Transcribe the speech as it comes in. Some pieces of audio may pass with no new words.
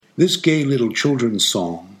This gay little children's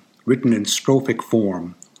song, written in strophic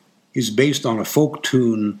form, is based on a folk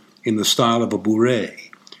tune in the style of a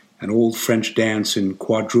bourrée, an old French dance in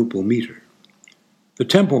quadruple meter. The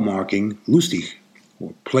tempo marking, lustig,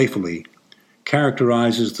 or playfully,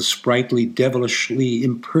 characterizes the sprightly, devilishly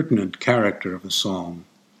impertinent character of the song.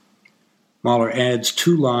 Mahler adds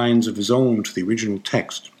 2 lines of his own to the original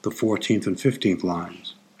text, the 14th and 15th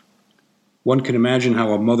lines. One can imagine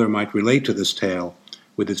how a mother might relate to this tale,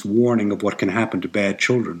 with its warning of what can happen to bad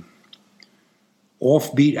children.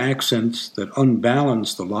 Offbeat accents that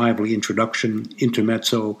unbalance the lively introduction,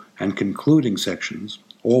 intermezzo, and concluding sections,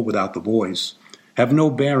 all without the voice, have no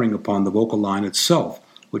bearing upon the vocal line itself,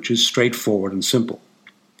 which is straightforward and simple.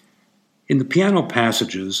 In the piano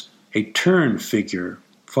passages, a turn figure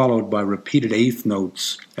followed by repeated eighth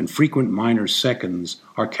notes and frequent minor seconds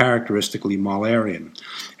are characteristically Mahlerian,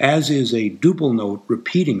 as is a duple note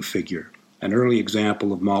repeating figure, an early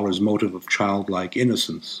example of Mahler's motive of childlike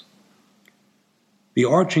innocence. The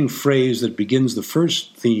arching phrase that begins the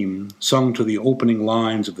first theme, sung to the opening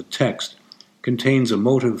lines of the text, contains a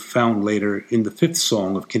motive found later in the 5th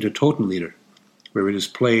song of Kindertotenlieder, where it is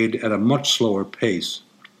played at a much slower pace.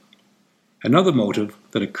 Another motive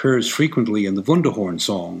that occurs frequently in the Wunderhorn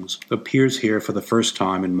songs appears here for the first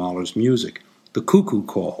time in Mahler's music, the cuckoo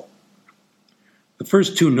call. The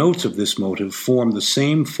first 2 notes of this motive form the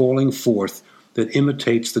same falling fourth that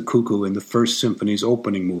imitates the cuckoo in the First Symphony's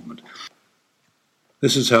opening movement.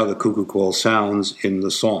 This is how the cuckoo call sounds in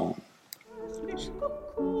the song.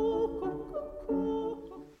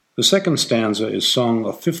 The second stanza is sung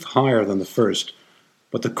a fifth higher than the first,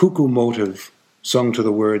 but the cuckoo motive, sung to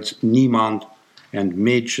the words niemand and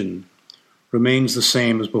Mädchen, remains the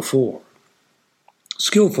same as before.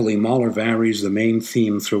 Skillfully, Mahler varies the main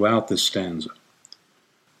theme throughout this stanza.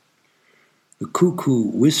 The cuckoo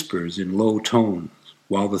whispers in low tones,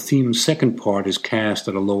 while the theme's second part is cast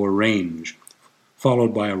at a lower range,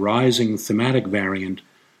 followed by a rising thematic variant,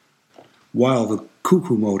 while the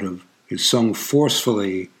cuckoo motive is sung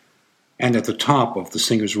forcefully and at the top of the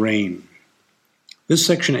singer's range. This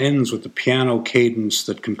section ends with the piano cadence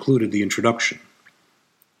that concluded the introduction.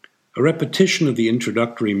 A repetition of the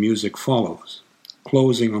introductory music follows,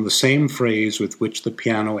 closing on the same phrase with which the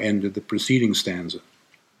piano ended the preceding stanza.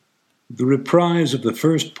 The reprise of the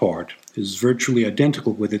first part is virtually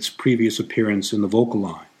identical with its previous appearance in the vocal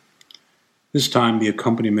line. This time the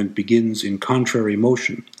accompaniment begins in contrary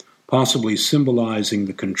motion, possibly symbolizing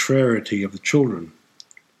the contrariety of the children.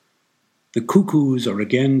 The cuckoos are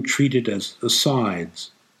again treated as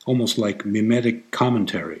asides, almost like mimetic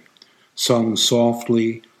commentary, sung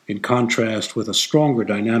softly in contrast with a stronger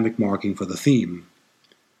dynamic marking for the theme.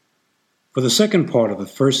 For the second part of the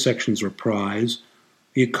first section's reprise,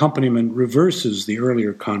 the accompaniment reverses the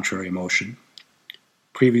earlier contrary motion.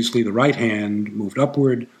 Previously, the right hand moved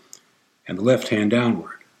upward and the left hand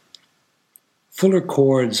downward. Fuller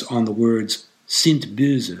chords on the words sind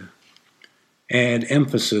böse add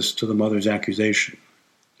emphasis to the mother's accusation,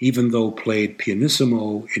 even though played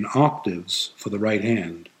pianissimo in octaves for the right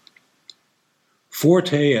hand.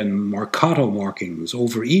 Forte and marcato markings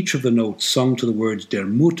over each of the notes sung to the words der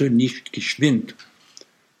Mutter nicht geschwind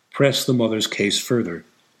press the mother's case further.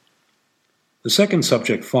 The second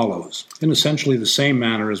subject follows, in essentially the same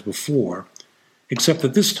manner as before, except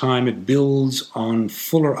that this time it builds on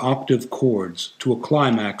fuller octave chords to a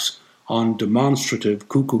climax on demonstrative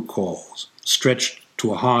cuckoo calls, stretched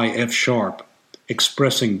to a high F sharp,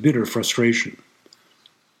 expressing bitter frustration.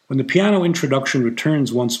 When the piano introduction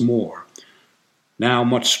returns once more, now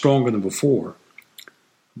much stronger than before,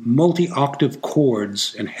 multi-octave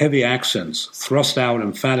chords and heavy accents thrust out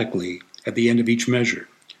emphatically at the end of each measure,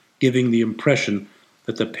 giving the impression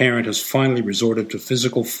that the parent has finally resorted to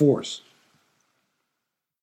physical force.